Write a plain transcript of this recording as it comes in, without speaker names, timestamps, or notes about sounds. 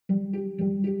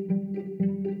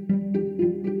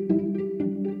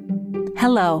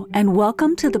Hello, and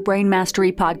welcome to the Brain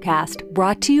Mastery Podcast,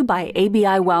 brought to you by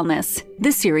ABI Wellness.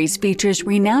 This series features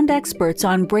renowned experts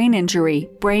on brain injury,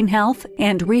 brain health,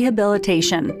 and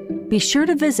rehabilitation. Be sure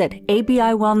to visit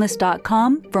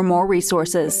abiwellness.com for more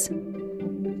resources.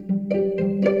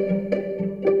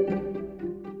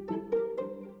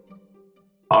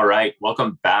 All right,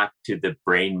 welcome back to the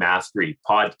Brain Mastery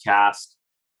Podcast.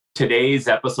 Today's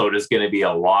episode is going to be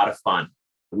a lot of fun.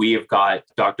 We have got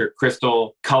Dr.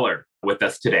 Crystal Culler with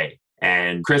us today.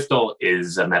 And Crystal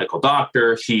is a medical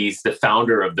doctor. She's the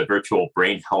founder of the Virtual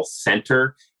Brain Health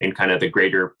Center in kind of the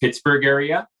greater Pittsburgh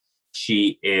area.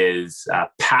 She is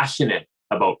passionate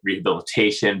about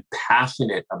rehabilitation,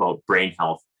 passionate about brain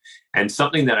health. And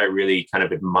something that I really kind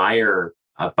of admire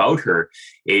about her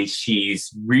is she's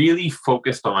really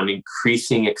focused on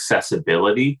increasing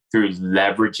accessibility through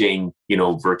leveraging,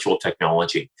 virtual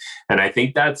technology. And I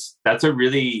think that's a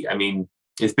really,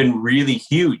 it's been really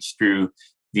huge through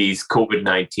these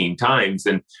COVID-19 times.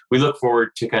 And we look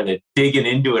forward to kind of digging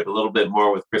into it a little bit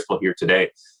more with Crystal here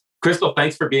today. Crystal,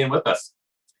 thanks for being with us.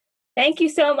 Thank you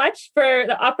so much for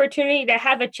the opportunity to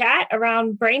have a chat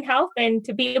around brain health and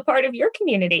to be a part of your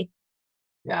community.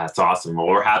 Yeah, it's awesome. Well,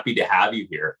 we're happy to have you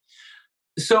here.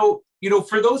 So,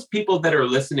 for those people that are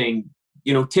listening,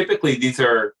 typically these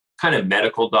are kind of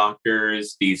medical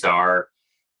doctors. These are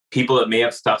people that may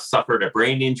have suffered a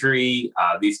brain injury.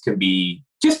 These can be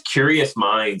just curious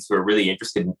minds who are really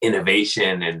interested in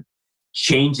innovation and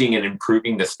changing and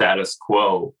improving the status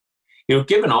quo.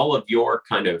 Given all of your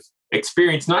kind of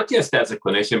experience, not just as a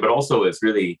clinician, but also as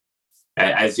really,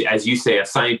 as you say, a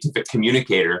scientific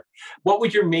communicator, what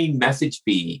would your main message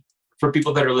be for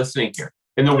people that are listening here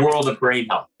in the world of brain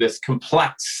health, this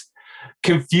complex,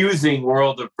 confusing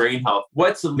world of brain health?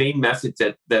 What's the main message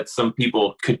that some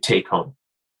people could take home?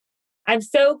 I'm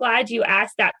so glad you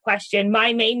asked that question.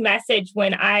 My main message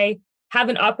when I have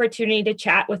an opportunity to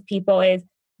chat with people is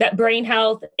that brain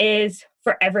health is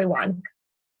for everyone.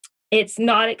 It's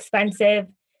not expensive.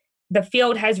 The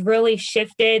field has really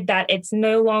shifted that it's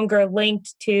no longer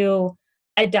linked to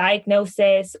a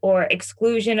diagnosis or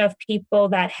exclusion of people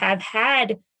that have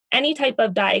had any type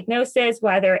of diagnosis,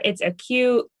 whether it's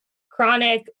acute,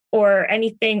 chronic, or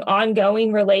anything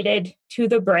ongoing related to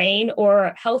the brain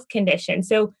or health condition.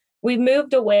 So we've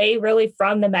moved away really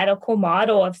from the medical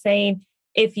model of saying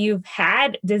if you've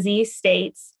had disease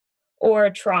states or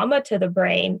trauma to the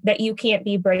brain, that you can't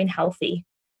be brain healthy.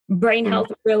 Brain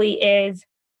health really is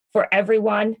for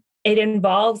everyone. It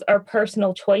involves our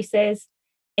personal choices,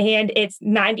 and it's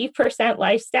 90%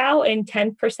 lifestyle and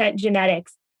 10%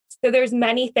 genetics. So there's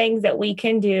many things that we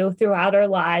can do throughout our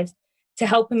lives to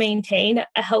help maintain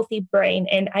a healthy brain.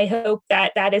 And I hope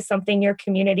that that is something your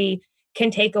community can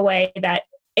take away, that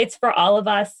it's for all of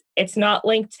us. It's not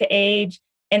linked to age,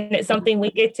 and it's something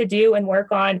we get to do and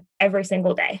work on every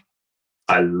single day.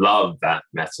 I love that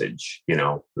message,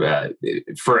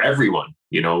 for everyone,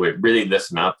 really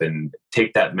listen up and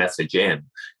take that message in.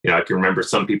 I can remember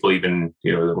some people even,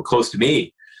 that were close to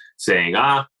me saying,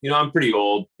 I'm pretty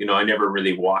old. I never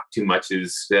really walked too much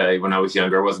when I was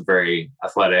younger. I wasn't very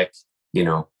athletic,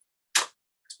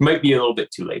 might be a little bit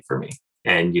too late for me.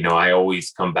 And, I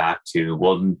always come back to,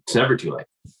 well, it's never too late,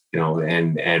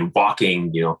 and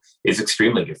walking, is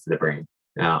extremely good for the brain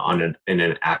in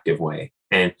an active way.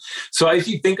 And so as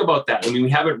you think about that, we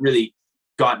haven't really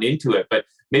gotten into it, but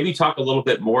maybe talk a little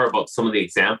bit more about some of the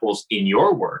examples in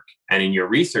your work and in your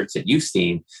research that you've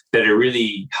seen that have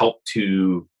really helped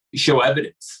to show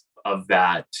evidence of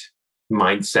that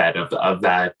mindset, of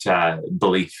that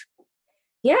belief.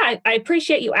 Yeah, I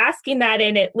appreciate you asking that.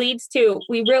 And it leads to,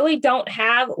 we really don't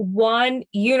have one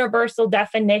universal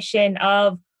definition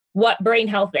of what brain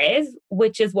health is,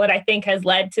 which is what I think has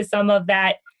led to some of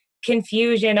that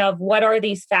confusion of what are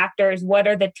these factors, what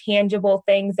are the tangible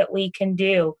things that we can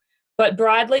do. But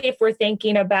broadly, if we're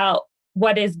thinking about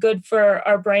what is good for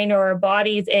our brain or our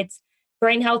bodies, it's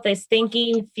brain health is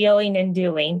thinking, feeling, and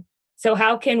doing. So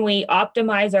how can we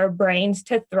optimize our brains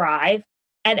to thrive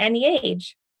at any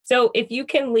age? So if you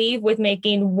can leave with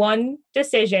making one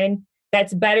decision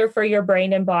that's better for your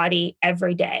brain and body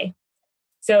every day.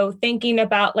 So thinking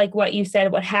about like what you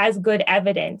said, what has good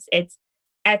evidence, it's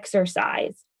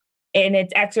exercise. And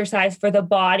it's exercise for the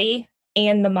body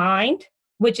and the mind,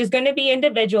 which is going to be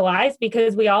individualized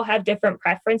because we all have different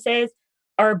preferences.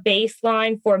 Our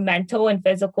baseline for mental and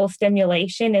physical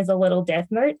stimulation is a little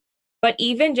different, but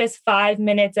even just 5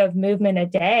 minutes of movement a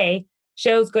day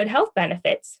shows good health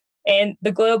benefits. And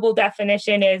the global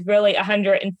definition is really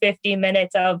 150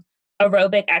 minutes of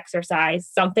aerobic exercise,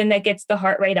 something that gets the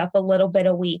heart rate up a little bit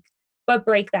a week, but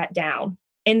break that down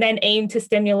and then aim to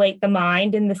stimulate the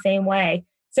mind in the same way.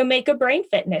 So make a brain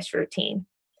fitness routine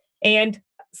and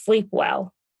sleep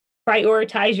well.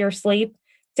 Prioritize your sleep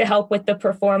to help with the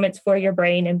performance for your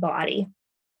brain and body.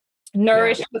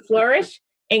 Nourish to flourish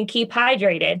and keep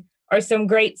hydrated are some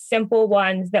great simple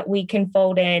ones that we can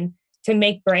fold in to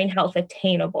make brain health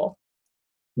attainable.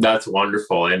 That's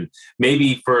wonderful. And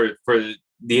maybe for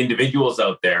the individuals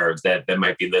out there that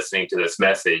might be listening to this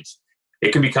message,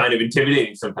 it can be kind of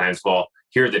intimidating sometimes. Well,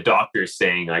 here are the doctors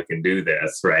saying I can do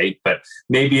this, right? But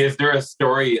maybe is there a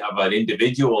story of an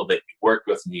individual that you worked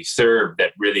with and you served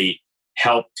that really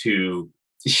helped to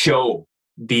show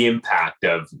the impact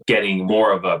of getting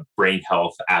more of a brain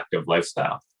health active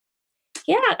lifestyle?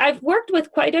 Yeah, I've worked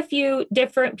with quite a few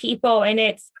different people, and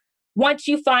it's once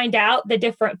you find out the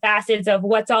different facets of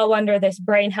what's all under this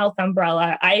brain health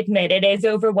umbrella, I admit it is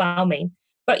overwhelming,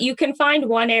 but you can find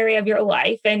one area of your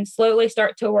life and slowly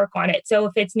start to work on it. So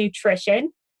if it's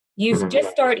nutrition, you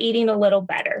just start eating a little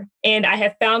better. And I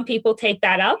have found people take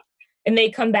that up and they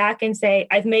come back and say,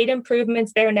 I've made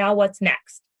improvements there. Now what's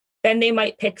next? Then they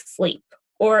might pick sleep,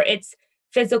 or it's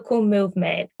physical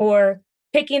movement, or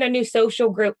picking a new social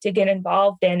group to get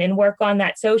involved in and work on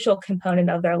that social component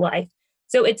of their life.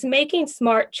 So it's making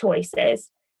smart choices,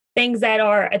 things that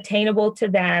are attainable to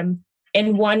them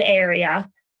in one area,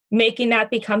 making that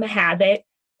become a habit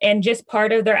and just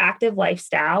part of their active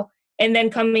lifestyle, and then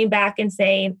coming back and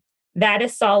saying, that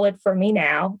is solid for me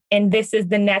now, and this is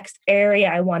the next area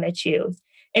I want to choose.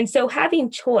 And so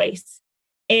having choice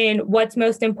in what's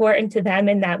most important to them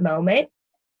in that moment,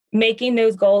 making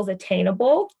those goals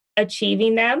attainable,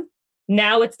 achieving them,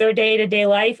 now it's their day-to-day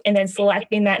life, and then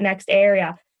selecting that next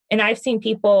area. And I've seen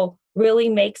people really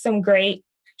make some great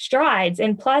strides.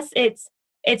 And plus, it's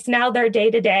now their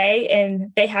day-to-day,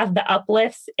 and they have the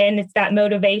uplifts, and it's that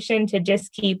motivation to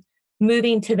just keep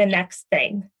moving to the next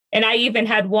thing. And I even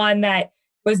had one that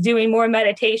was doing more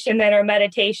meditation than our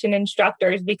meditation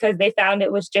instructors because they found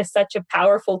it was just such a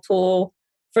powerful tool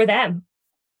for them.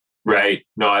 Right.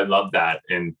 No, I love that.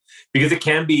 And because it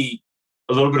can be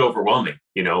a little bit overwhelming,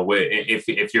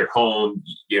 if you're home,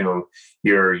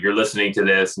 you're listening to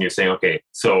this and you're saying, okay,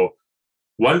 so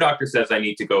one doctor says I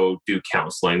need to go do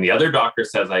counseling. The other doctor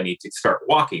says I need to start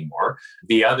walking more.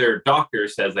 The other doctor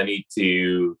says I need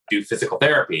to do physical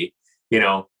therapy,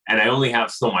 and I only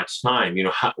have so much time,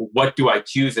 what do I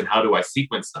choose and how do I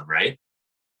sequence them, right?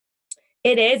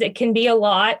 It can be a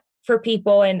lot for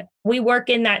people. And we work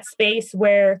in that space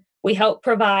where we help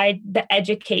provide the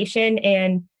education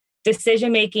and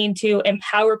decision-making to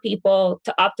empower people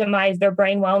to optimize their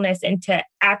brain wellness into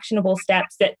actionable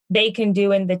steps that they can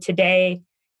do in the today,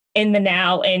 in the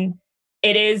now. And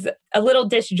it is a little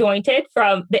disjointed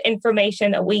from the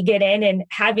information that we get in and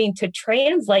having to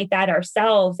translate that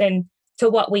ourselves and to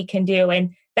what we can do.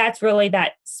 And that's really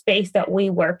that space that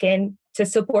we work in to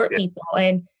support people.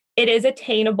 And it is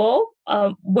attainable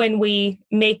when we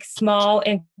make small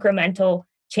incremental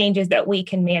changes that we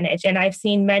can manage. And I've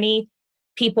seen many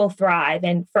people thrive.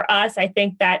 And for us, I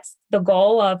think that's the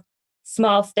goal of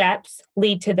small steps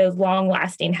lead to those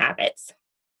long-lasting habits.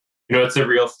 It's a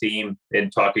real theme in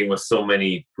talking with so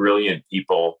many brilliant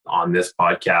people on this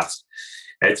podcast.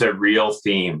 It's a real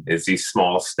theme is these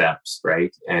small steps,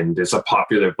 right? And there's a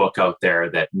popular book out there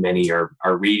that many are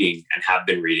reading and have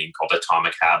been reading called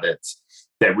Atomic Habits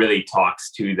that really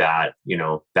talks to that,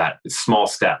 that small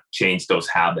step, change those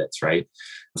habits, right?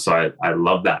 So I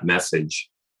love that message.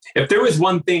 If there was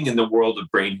one thing in the world of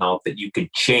brain health that you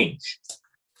could change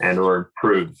and or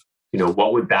improve,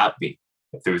 what would that be?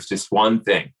 If there was just one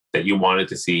thing that you wanted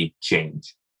to see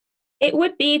change? It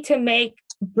would be to make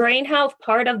brain health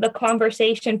part of the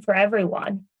conversation for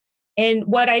everyone. And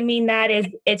what I mean that is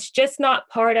it's just not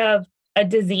part of a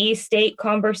disease state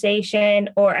conversation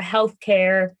or a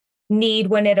healthcare need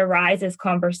when it arises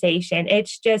conversation.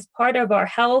 It's just part of our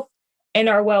health and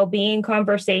our well-being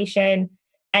conversation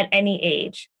at any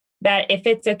age. That if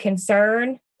it's a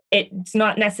concern, it's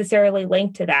not necessarily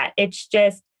linked to that. It's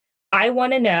just, I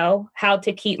want to know how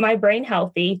to keep my brain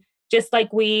healthy, just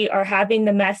like we are having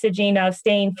the messaging of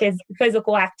staying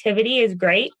physical activity is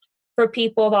great for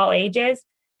people of all ages,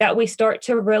 that we start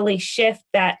to really shift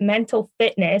that mental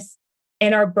fitness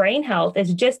and our brain health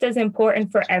is just as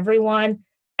important for everyone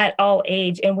at all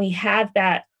age. And we have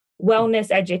that wellness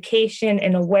education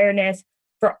and awareness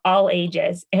for all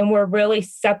ages. And we're really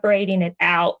separating it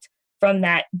out from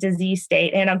that disease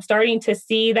state. And I'm starting to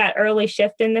see that early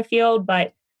shift in the field,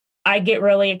 but I get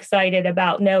really excited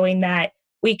about knowing that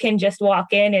we can just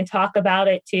walk in and talk about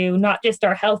it to not just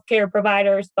our healthcare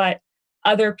providers, but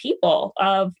other people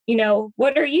of,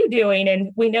 what are you doing?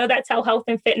 And we know that's how health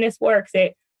and fitness works.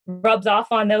 It rubs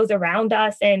off on those around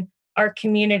us and our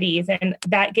communities. And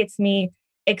that gets me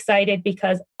excited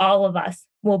because all of us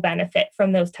will benefit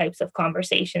from those types of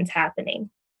conversations happening.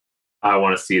 I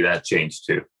want to see that change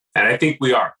too. And I think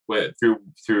we are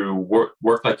through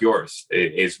work like yours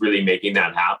is really making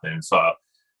that happen. So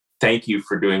thank you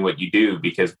for doing what you do,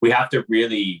 because we have to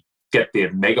really get the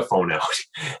megaphone out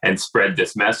and spread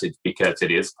this message, because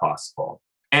it is possible.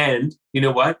 And you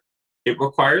know what? It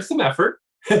requires some effort,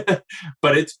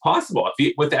 but it's possible.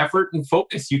 With effort and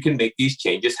focus, you can make these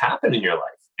changes happen in your life.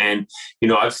 And,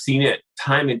 I've seen it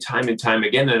time and time and time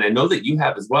again. And I know that you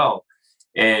have as well.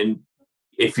 And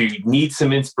if you need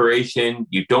some inspiration,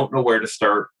 you don't know where to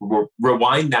start,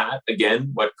 rewind that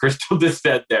again, what Crystal just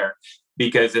said there,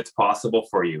 because it's possible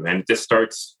for you. And it just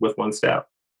starts with one step.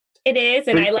 It is.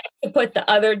 And I like to put the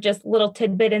other just little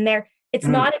tidbit in there. It's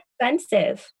not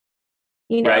expensive.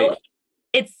 Right.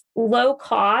 It's low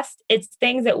cost. It's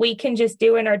things that we can just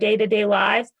do in our day-to-day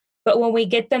lives. But when we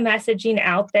get the messaging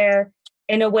out there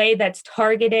in a way that's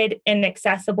targeted and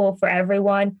accessible for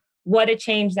everyone, what a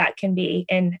change that can be,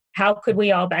 and how could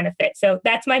we all benefit? So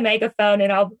that's my megaphone,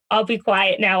 and I'll be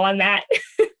quiet now on that.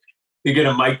 You get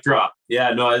a mic drop. Yeah,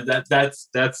 no, that's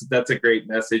a great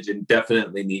message, and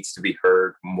definitely needs to be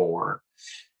heard more.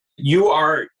 You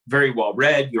are very well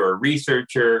read. You're a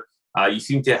researcher. You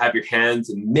seem to have your hands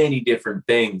in many different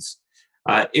things.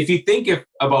 If you think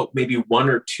about maybe one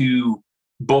or two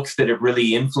books that have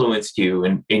really influenced you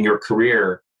in your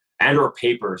career and or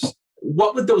papers,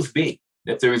 what would those be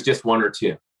if there was just one or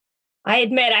two? I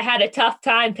admit I had a tough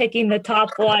time picking the top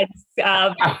ones,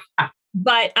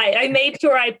 but I made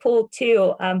sure I pulled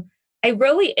two. I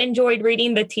really enjoyed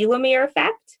reading The Telomere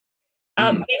Effect,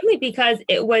 mainly because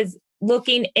it was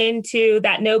looking into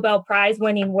that Nobel Prize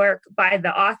winning work by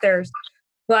the authors,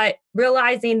 but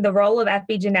realizing the role of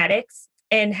epigenetics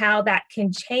and how that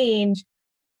can change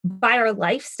by our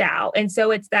lifestyle. And so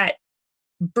it's that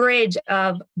bridge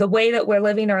of the way that we're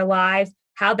living our lives,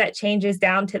 how that changes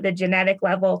down to the genetic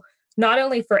level, not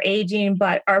only for aging,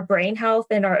 but our brain health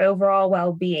and our overall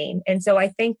well-being. And so I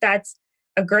think that's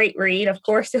a great read. Of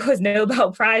course, it was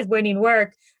Nobel Prize winning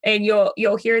work, and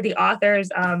you'll hear the authors,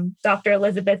 Dr.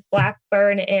 Elizabeth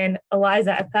Blackburn and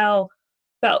Eliza Appel,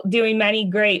 doing many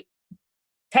great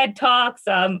TED Talks,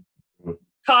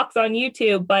 talks on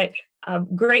YouTube, but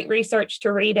great research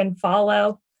to read and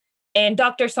follow. And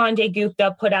Dr. Sanjay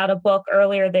Gupta put out a book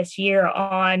earlier this year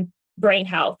on brain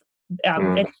health.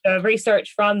 It's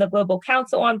research from the Global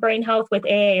Council on Brain Health with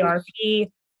AARP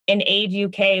and Age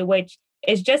UK, which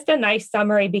is just a nice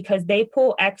summary because they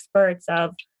pull experts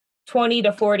of 20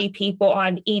 to 40 people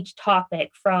on each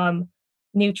topic, from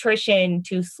nutrition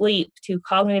to sleep to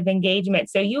cognitive engagement.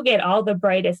 So you get all the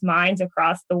brightest minds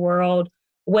across the world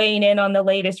weighing in on the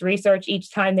latest research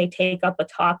each time they take up a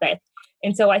topic.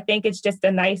 And so I think it's just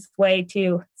a nice way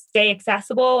to stay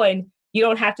accessible, and you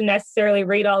don't have to necessarily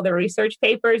read all the research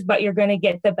papers, but you're going to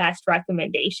get the best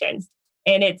recommendations.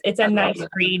 And it's a nice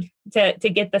read to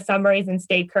get the summaries and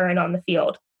stay current on the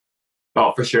field.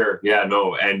 Oh, for sure. Yeah,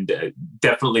 no. And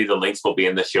definitely the links will be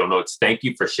in the show notes. Thank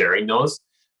you for sharing those.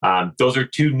 Those are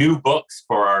two new books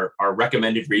for our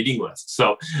recommended reading list.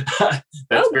 So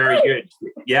that's very good.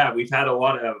 Yeah, we've had a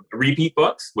lot of repeat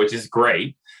books, which is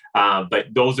great. But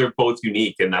those are both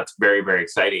unique, and that's very, very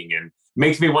exciting. And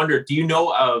makes me wonder, do you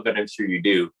know of, and I'm sure you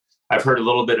do, I've heard a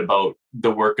little bit about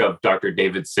the work of Dr.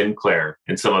 David Sinclair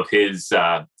and some of his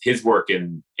work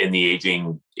in the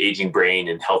aging brain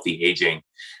and healthy aging.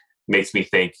 Makes me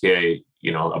think,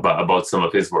 about some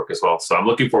of his work as well. So I'm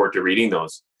looking forward to reading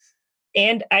those.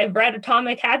 And I've read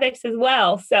Atomic Habits as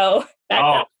well. So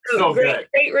that's a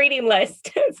great reading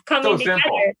list. It's coming together.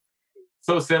 Simple.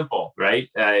 So simple, right?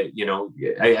 I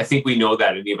think we know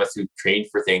that, any of us who've trained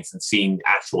for things and seen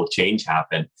actual change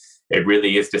happen, it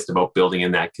really is just about building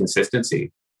in that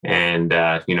consistency. And,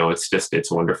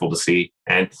 it's wonderful to see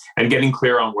and getting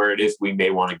clear on where it is we may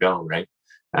want to go, right?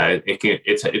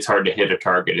 It's hard to hit a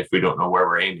target if we don't know where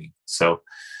we're aiming. So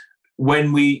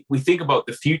when we think about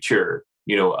the future,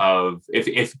 of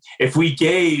if we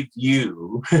gave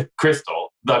you,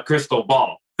 Crystal, the crystal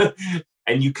ball,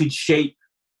 and you could shape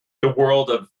the world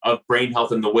of brain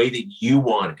health in the way that you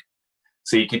want it,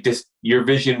 so you could your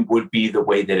vision would be the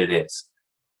way that it is,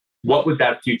 what would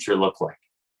that future look like?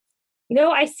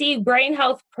 I see brain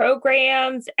health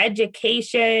programs,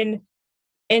 education,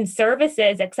 and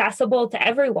services accessible to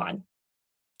everyone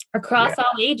across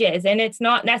all ages. And it's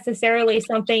not necessarily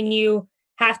something you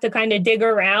have to kind of dig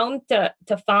around to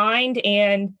find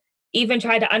and even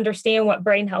try to understand what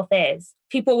brain health is.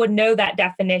 People would know that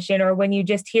definition, or when you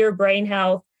just hear brain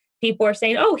health, people are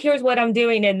saying, oh, here's what I'm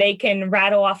doing, and they can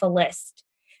rattle off a list.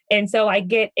 And so I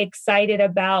get excited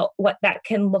about what that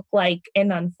can look like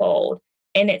and unfold.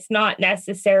 And it's not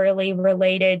necessarily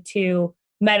related to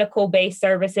medical-based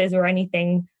services or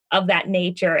anything of that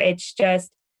nature. It's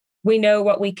just we know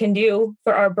what we can do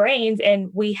for our brains and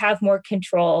we have more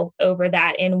control over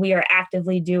that. And we are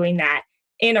actively doing that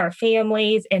in our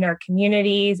families, in our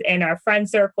communities, in our friend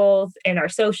circles, in our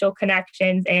social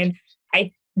connections. And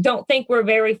I don't think we're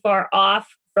very far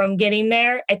off from getting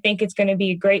there. I think it's going to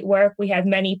be great work. We have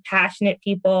many passionate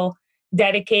people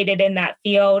dedicated in that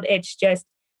field. It's just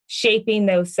shaping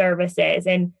those services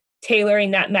and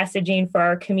tailoring that messaging for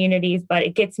our communities. But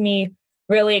it gets me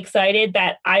really excited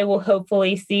that I will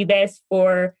hopefully see this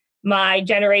for my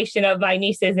generation of my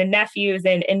nieces and nephews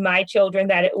and my children,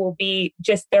 that it will be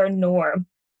just their norm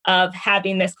of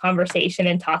having this conversation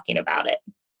and talking about it.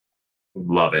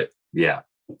 Love it. Yeah,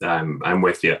 I'm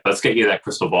with you. Let's get you that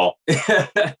crystal ball.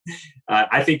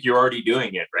 I think you're already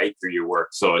doing it, right, through your work.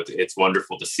 So it's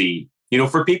wonderful to see,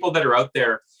 for people that are out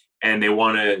there and they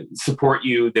want to support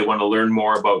you, they want to learn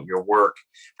more about your work.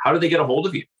 How do they get a hold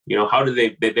of you? How do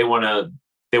they want to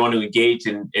engage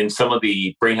in some of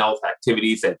the brain health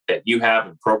activities that you have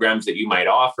and programs that you might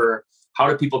offer? How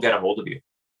do people get a hold of you?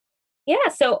 Yeah,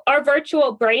 so our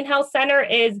virtual brain health center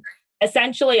is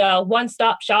essentially a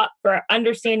one-stop shop for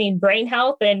understanding brain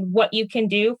health and what you can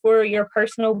do for your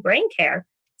personal brain care.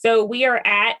 So we are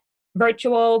at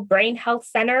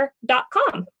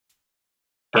virtualbrainhealthcenter.com.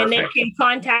 And they can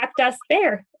contact us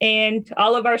there. And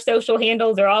all of our social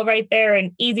handles are all right there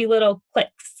in easy little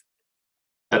clicks.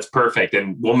 That's perfect.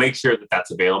 And we'll make sure that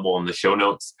that's available in the show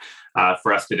notes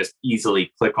for us to just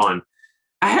easily click on.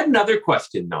 I had another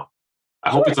question, though. I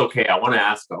hope it's okay. I want to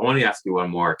ask you one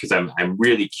more because I'm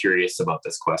really curious about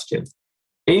this question.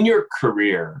 In your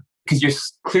career, because you're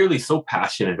clearly so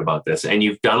passionate about this and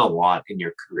you've done a lot in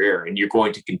your career and you're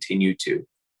going to continue to,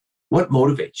 what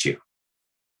motivates you?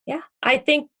 Yeah, I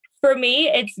think for me,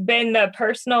 it's been the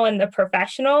personal and the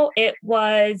professional. It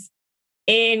was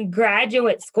in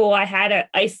graduate school, I had an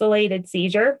isolated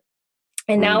seizure,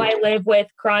 and now I live with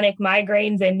chronic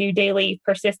migraines and new daily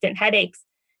persistent headaches.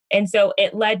 And so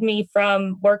it led me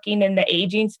from working in the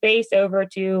aging space over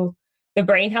to the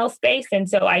brain health space. And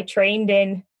so I trained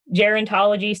in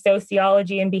gerontology,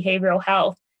 sociology, and behavioral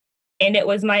health. And it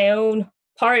was my own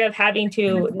part of having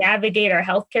to navigate our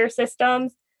healthcare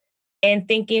systems and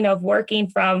thinking of working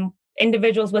from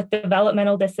individuals with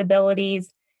developmental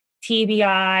disabilities,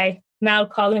 TBI, mild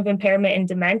cognitive impairment, and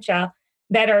dementia,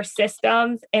 that our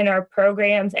systems and our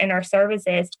programs and our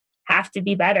services have to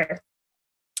be better,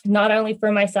 not only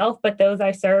for myself, but those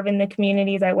I serve in the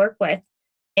communities I work with.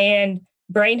 And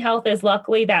brain health is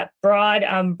luckily that broad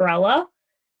umbrella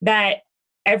that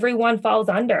everyone falls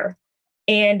under.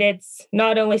 And it's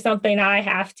not only something I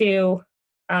have to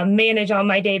manage on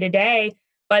my day-to-day,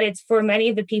 but it's for many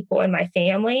of the people in my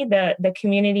family, the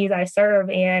communities I serve.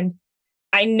 And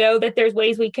I know that there's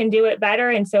ways we can do it better.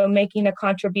 And so making a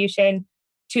contribution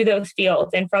to those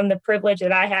fields. And from the privilege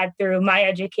that I had through my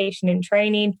education and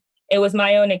training, it was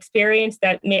my own experience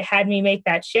that had me make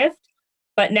that shift.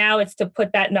 But now it's to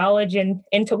put that knowledge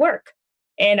into work.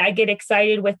 And I get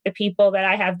excited with the people that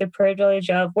I have the privilege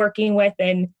of working with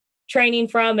and training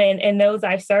from and those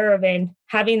I serve, and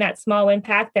having that small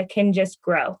impact that can just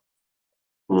grow.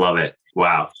 Love it.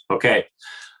 Wow. Okay.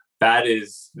 That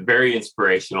is very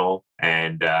inspirational.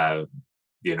 And, I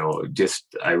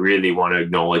really want to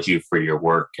acknowledge you for your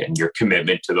work and your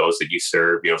commitment to those that you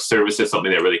serve. Service is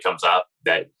something that really comes up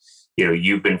that,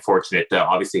 you've been fortunate to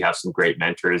obviously have some great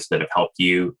mentors that have helped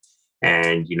you.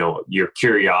 And, your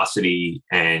curiosity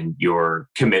and your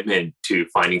commitment to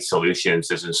finding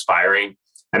solutions is inspiring.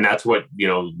 And that's what,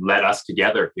 led us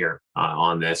together here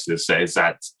on this is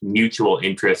that mutual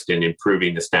interest in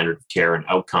improving the standard of care and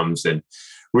outcomes. And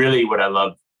really what I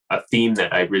love, a theme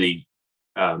that I really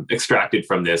extracted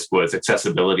from this was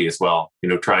accessibility as well.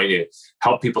 Trying to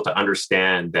help people to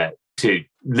understand that to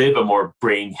live a more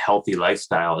brain healthy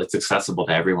lifestyle, it's accessible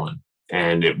to everyone.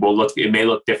 And it may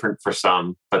look different for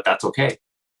some, but that's okay.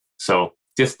 So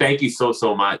just thank you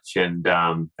so much. And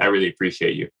I really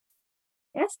appreciate you.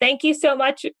 Yes, thank you so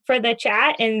much for the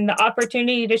chat and the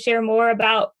opportunity to share more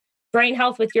about brain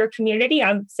health with your community.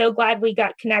 I'm so glad we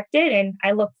got connected, and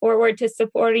I look forward to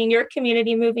supporting your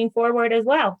community moving forward as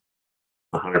well.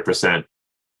 100%.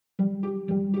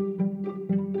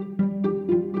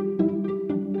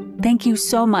 Thank you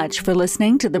so much for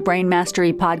listening to the Brain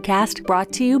Mastery Podcast,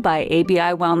 brought to you by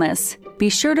ABI Wellness. Be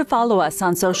sure to follow us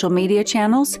on social media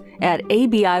channels at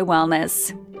ABI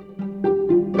Wellness.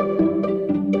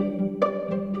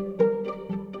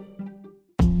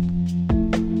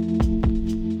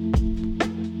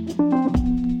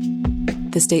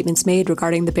 This statements made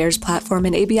regarding the Bears platform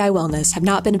and ABI Wellness have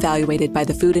not been evaluated by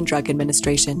the Food and Drug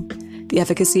Administration. The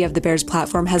efficacy of the Bears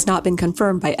platform has not been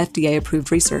confirmed by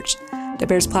FDA-approved research. The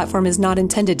Bears platform is not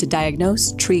intended to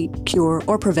diagnose, treat, cure,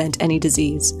 or prevent any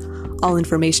disease. All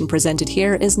information presented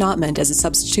here is not meant as a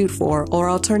substitute for or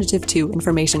alternative to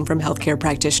information from healthcare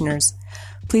practitioners.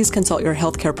 Please consult your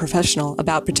healthcare professional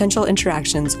about potential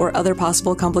interactions or other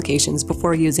possible complications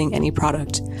before using any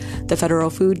product. The Federal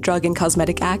Food, Drug, and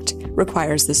Cosmetic Act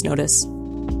requires this notice.